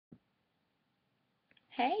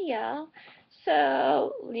Hey y'all.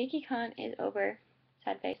 So LeakyCon is over.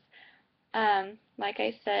 Sad face. Like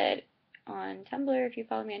I said on Tumblr, if you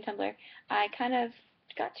follow me on Tumblr, I kind of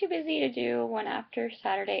got too busy to do one after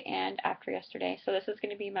Saturday and after yesterday. So this is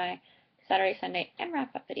going to be my Saturday, Sunday, and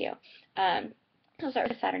wrap up video. I'll start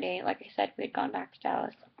with Saturday. Like I said, we had gone back to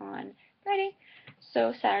Dallas on Friday.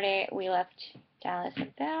 So Saturday we left Dallas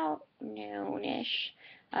about noonish.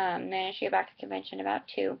 Managed to get back to the convention about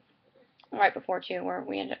 2, right before 2, where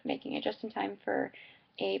we ended up making it just in time for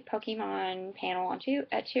a Pokemon panel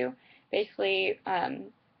at 2. Basically,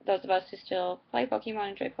 those of us who still play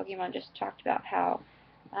Pokemon, enjoy Pokemon, just talked about how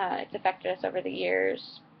it's affected us over the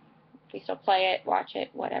years. We still play it, watch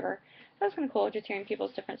it, whatever. That was kind of cool, just hearing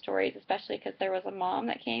people's different stories, especially because there was a mom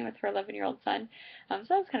that came with her 11-year-old son. So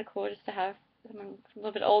that was kind of cool just to have someone a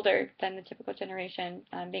little bit older than the typical generation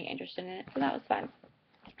being interested in it. So that was fun.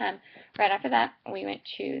 Right after that, we went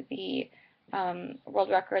to the world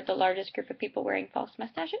record, the largest group of people wearing false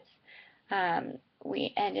mustaches.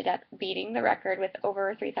 We ended up beating the record with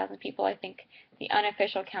over 3,000 people. I think the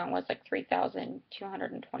unofficial count was like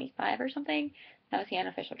 3,225 or something. That was the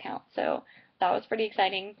unofficial count. So that was pretty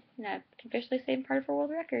exciting. And I can officially say I'm part of a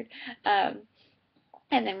world record. And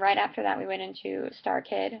then right after that, we went into Star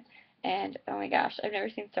Kid. And oh my gosh, I've never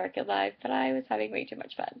seen Star Kid live, but I was having way too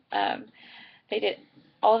much fun. They did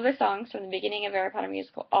all of the songs from the beginning of Harry Potter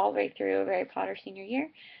musical all the way through Harry Potter senior year.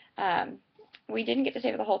 We didn't get to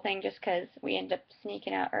stay for the whole thing just because we ended up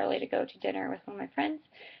sneaking out early to go to dinner with one of my friends.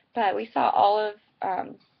 But we saw all of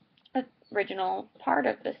the original part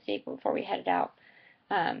of the sequel before we headed out.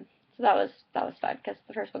 So that was fun because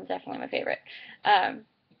the first one's definitely my favorite.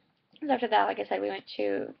 So after that, like I said, we went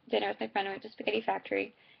to dinner with my friend. We went to Spaghetti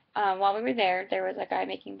Factory. While we were there, there was a guy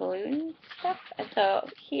making balloon stuff, and so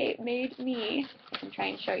he made me, I can try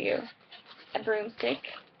and show you, a broomstick.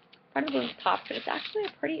 Part of the balloon's popped, but it's actually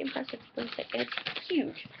a pretty impressive broomstick, and it's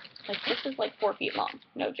huge. Like, this is like 4 feet long,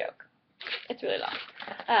 no joke. It's really long.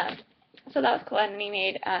 So that was cool, and then he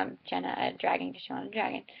made Jenna a dragon because she wanted a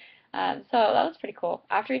dragon. So that was pretty cool.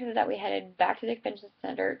 After we did that, we headed back to the convention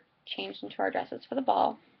center, changed into our dresses for the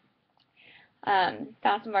ball, found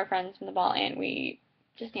some of our friends from the ball, and we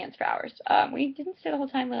just danced for hours. We didn't stay the whole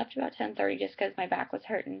time. We left about 10:30 just because my back was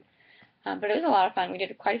hurting. But it was a lot of fun. We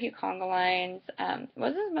did quite a few conga lines. It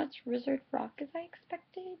wasn't as much Wizard Rock as I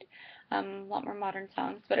expected. A lot more modern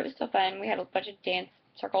songs, but it was still fun. We had a bunch of dance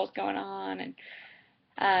circles going on, and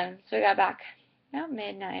so we got back about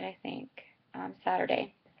midnight, I think,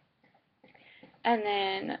 Saturday.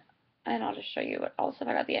 And I'll just show you what all the stuff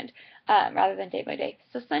I got at the end, rather than day by day.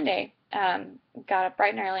 So Sunday, got up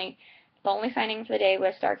bright and early. The only signing for the day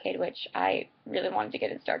was Starcade, which I really wanted to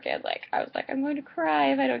get in Starcade. Like, I was like, I'm going to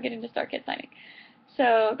cry if I don't get into Starcade signing.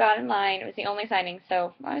 So got in line. It was the only signing,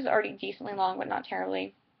 so I was already decently long, but not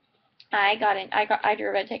terribly. I got in. I drew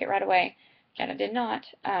a red ticket right away. Jenna did not.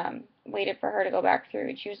 Waited for her to go back through,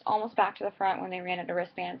 and she was almost back to the front when they ran out of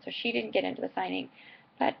wristbands, so she didn't get into the signing.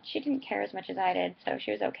 But she didn't care as much as I did, so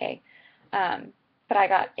she was okay. But I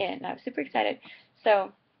got in, and I was super excited.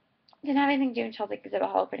 So didn't have anything to do until the exhibit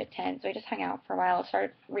hall opened at 10, so I just hung out for a while.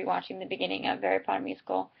 Started rewatching the beginning of Harry Potter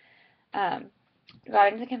musical. Got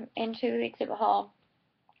into the exhibit hall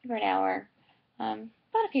for an hour.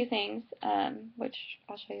 Bought a few things, which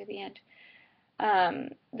I'll show you at the end.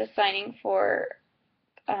 The signing for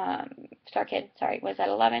Star Kid, sorry, was at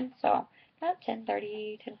 11, so about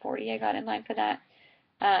 10:30, 10:40, I got in line for that.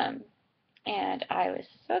 And I was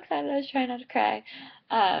so excited. I was trying not to cry.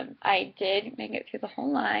 I did make it through the whole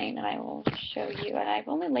line, and I will show you. And I've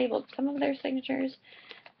only labeled some of their signatures.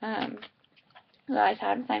 So I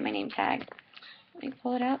haven't signed my name tag. Let me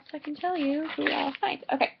pull it out so I can tell you who all signed.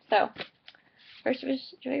 Okay, so first it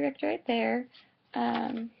was Joey Richter right there.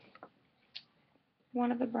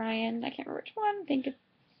 One of the Brian, I can't remember which one. I think it's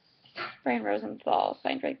Brian Rosenthal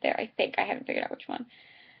signed right there. I think I haven't figured out which one.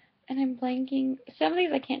 And I'm blanking. Some of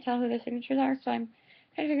these I can't tell who the signatures are, so I'm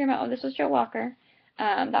trying to figure them out. Oh, this was Joe Walker.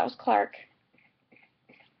 That was Clark.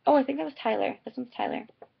 Oh, I think that was Tyler. This one's Tyler.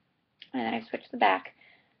 And then I switched the back. I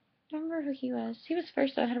don't remember who he was. He was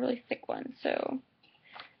first, so I had a really thick one, so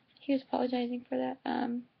he was apologizing for that.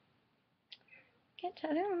 Can't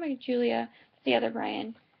tell. I don't remember Julia. The other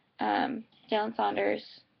Brian. Dylan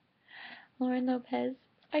Saunders. Lauren Lopez.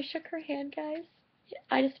 I shook her hand, guys.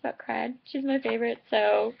 I just about cried. She's my favorite,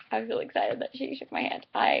 so I was really excited that she shook my hand.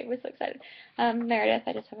 I was so excited. Meredith,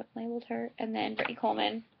 I just haven't labeled her, and then Brittany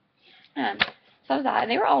Coleman. So that was that, and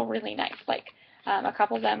they were all really nice. Like, a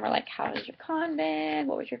couple of them were like, how was your con been?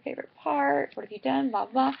 What was your favorite part? What have you done? Blah,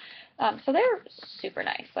 blah. So they were super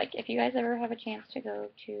nice. Like, if you guys ever have a chance to go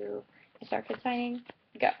to a Star Kid signing,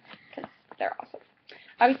 go, because they're awesome.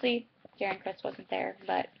 Obviously, Darren Chris wasn't there,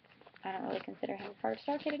 but I don't really consider him part of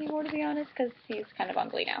StarKid anymore, to be honest, because he's kind of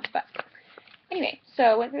ugly now. But anyway,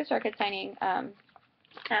 so went through the StarKid signing.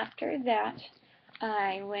 After that,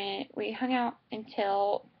 we hung out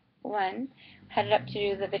until 1, headed up to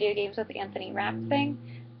do the video games with Anthony Rapp thing,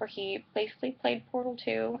 where he basically played Portal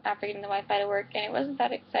 2 after getting the Wi-Fi to work, and it wasn't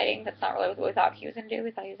that exciting. That's not really what we thought he was going to do.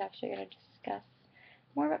 We thought he was actually going to discuss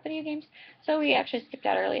more about video games. So we actually skipped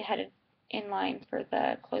out early, headed in line for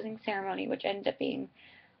the closing ceremony, which ended up being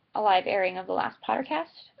a live airing of the last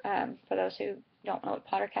Pottercast. For those who don't know what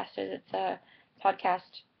Pottercast is, it's a podcast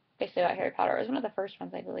basically about Harry Potter. It was one of the first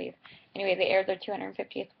ones, I believe. Anyway, they aired their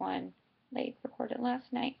 250th one. They recorded it last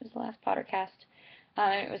night. It was the last Pottercast.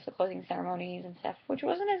 It was the closing ceremonies and stuff, which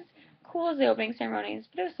wasn't as cool as the opening ceremonies,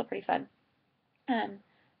 but it was still pretty fun.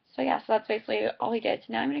 So yeah, so that's basically all he did.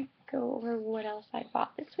 So now I'm going to go over what else I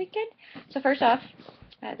bought this weekend. So first off,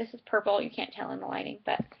 this is purple. You can't tell in the lighting,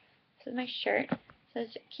 but this is my shirt. It says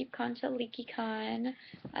Keep Calm to LeakyCon.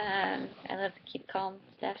 I love the Keep Calm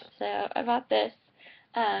stuff, so I bought this.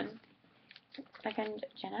 My friend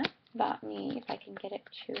Jenna bought me, if I can get it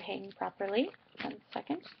to hang properly. 1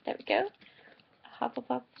 second. There we go. A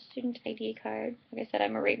Hufflepuff student ID card. Like I said,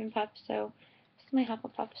 I'm a Ravenclaw, so this is my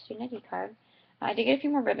Hufflepuff student ID card. I did get a few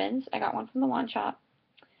more ribbons. I got one from the wand shop.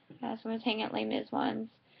 Someone was hanging out Les Mis ones.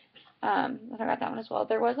 I got that one as well.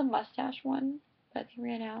 There was a mustache one, but they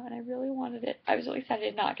ran out, and I really wanted it. I was really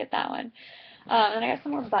excited to not get that one. And I got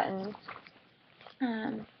some more buttons.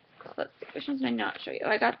 Let's see, which ones did I not show you?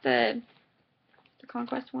 I got the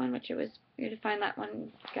Conquest one, which it was you had to find that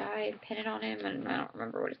one guy and pin it on him, and I don't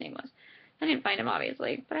remember what his name was. I didn't find him,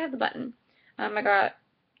 obviously, but I have the button. I got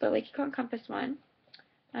the LeakyCon Compass one,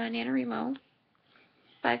 NaNoWriMo,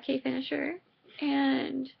 5K Finisher,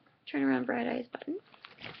 and Turn Around Bright Eyes button.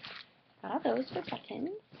 Got all those for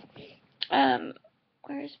buttons.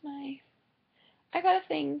 Where's my... I got a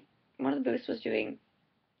thing. One of the booths was doing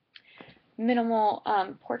minimal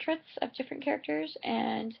portraits of different characters,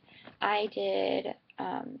 and I did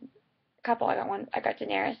a couple. I got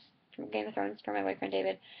Daenerys from Game of Thrones for my boyfriend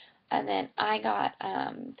David, and then I got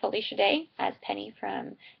Felicia Day as Penny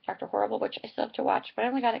from Dr. Horrible, which I still have to watch, but I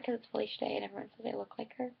only got it because it's Felicia Day and everyone says I look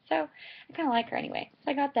like her, so I kind of like her anyway.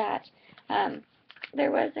 So I got that.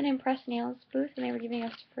 There was an Impress Nails booth, and they were giving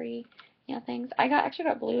us free nail things. I actually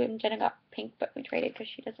got blue, and Jenna got pink, but we traded because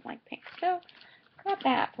she doesn't like pink. So I got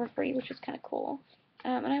that for free, which was kind of cool.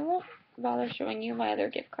 And I won't bother showing you my other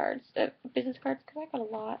gift cards, the business cards, because I got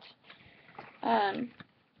a lot.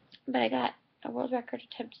 But I got a world record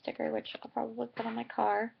attempt sticker, which I'll probably put on my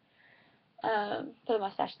car for the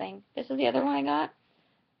mustache thing. This is the other one I got.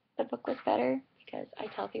 The book was better, because I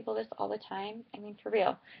tell people this all the time. I mean, for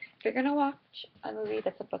real. If you're going to watch a movie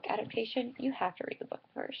that's a book adaptation, you have to read the book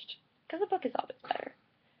first, because the book is always better.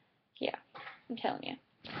 Yeah, I'm telling you.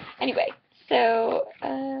 Anyway, so,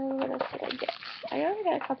 what else did I get? I already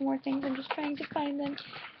got a couple more things. I'm just trying to find them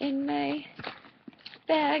in my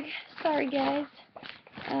bag. Sorry, guys.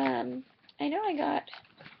 I know I got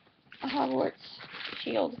a Hogwarts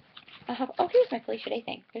shield. Oh, here's my Felicia Day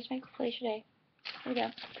thing. There's my Felicia Day. There we go.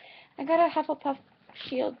 I got a Hufflepuff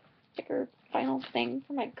shield sticker vinyl thing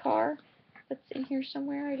for my car that's in here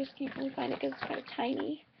somewhere. I just can't really find it because it's kind of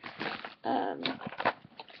tiny.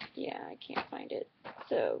 Yeah, I can't find it.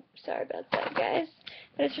 So, sorry about that, guys.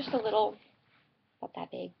 But it's just a little, about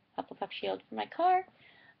that big, Hufflepuff shield for my car.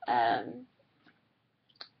 I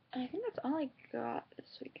think that's all I got this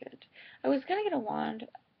weekend. I was going to get a wand,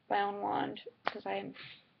 my own wand, because I'm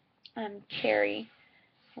cherry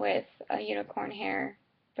with a unicorn hair,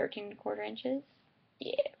 13¼ inches.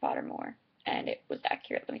 Yeah, Pottermore. And it was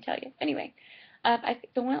accurate, let me tell you. Anyway, the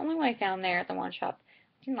only one I found there at the wand shop,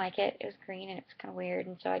 I didn't like it. It was green and it was kind of weird,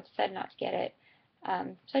 and so I decided not to get it. So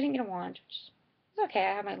I didn't get a wand, which is okay.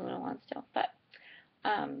 I have my Luna wand still, but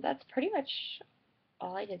that's pretty much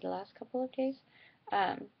all I did the last couple of days.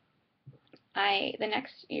 The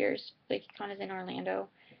next year's LeakyCon is in Orlando,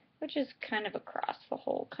 which is kind of across the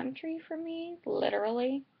whole country for me,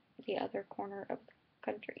 literally the other corner of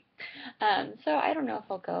the country. So I don't know if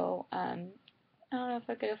I'll go. I don't know if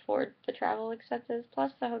I could afford the travel expenses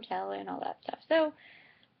plus the hotel and all that stuff. So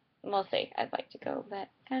we'll see. I'd like to go, but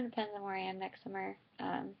kind of depends on where I am next summer,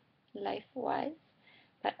 life-wise.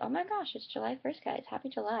 But oh my gosh, it's July 1st, guys. Happy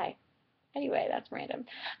July. Anyway, that's random.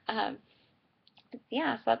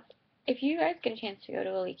 Yeah, so that's, if you guys get a chance to go to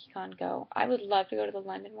a LeakyCon, go. I would love to go to the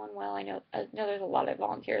London one. Well, I know there's a lot of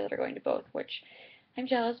volunteers that are going to both, which I'm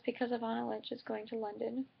jealous because Ivana Lynch is going to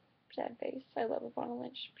London. Sad face. I love Ivana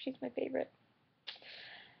Lynch. She's my favorite.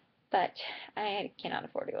 But I cannot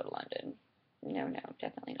afford to go to London. No,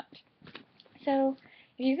 definitely not. So,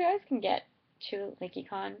 you guys can get to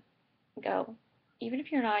LeakyCon, go. Even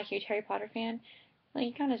if you're not a huge Harry Potter fan,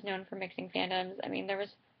 LeakyCon is known for mixing fandoms. I mean, there was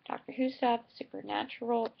Doctor Who stuff,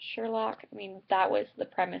 Supernatural, Sherlock. I mean, that was the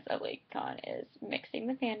premise of LeakyCon, is mixing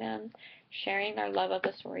the fandoms, sharing their love of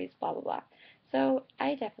the stories, blah, blah, blah. So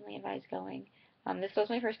I definitely advise going. This was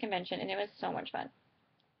my first convention, and it was so much fun.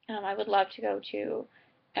 I would love to go to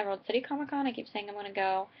Emerald City Comic Con. I keep saying I'm going to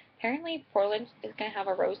go. Apparently, Portland is going to have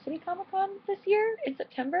a Rose City Comic Con this year in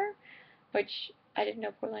September, which I didn't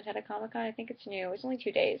know Portland had a Comic Con. I think it's new. It's only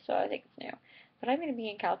 2 days, so I think it's new. But I'm going to be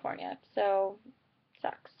in California, so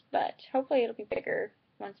sucks. But hopefully it'll be bigger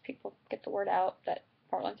once people get the word out that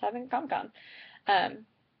Portland's having a Comic Con. Um,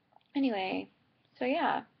 anyway, so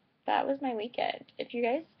yeah, that was my weekend. If you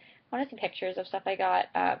guys want to see pictures of stuff I got,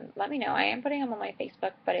 let me know. I am putting them on my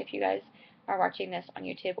Facebook, but if you guys are watching this on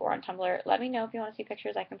YouTube or on Tumblr, let me know if you want to see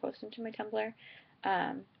pictures. I can post them to my Tumblr.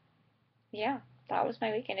 Yeah, that was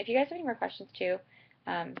my weekend. If you guys have any more questions too,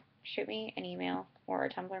 shoot me an email or a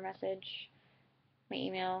Tumblr message. My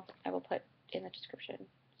email I will put in the description.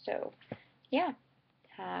 So, yeah,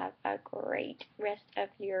 have a great rest of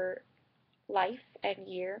your life and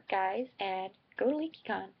year, guys, and go to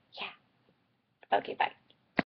LeakyCon. Yeah. Okay, bye.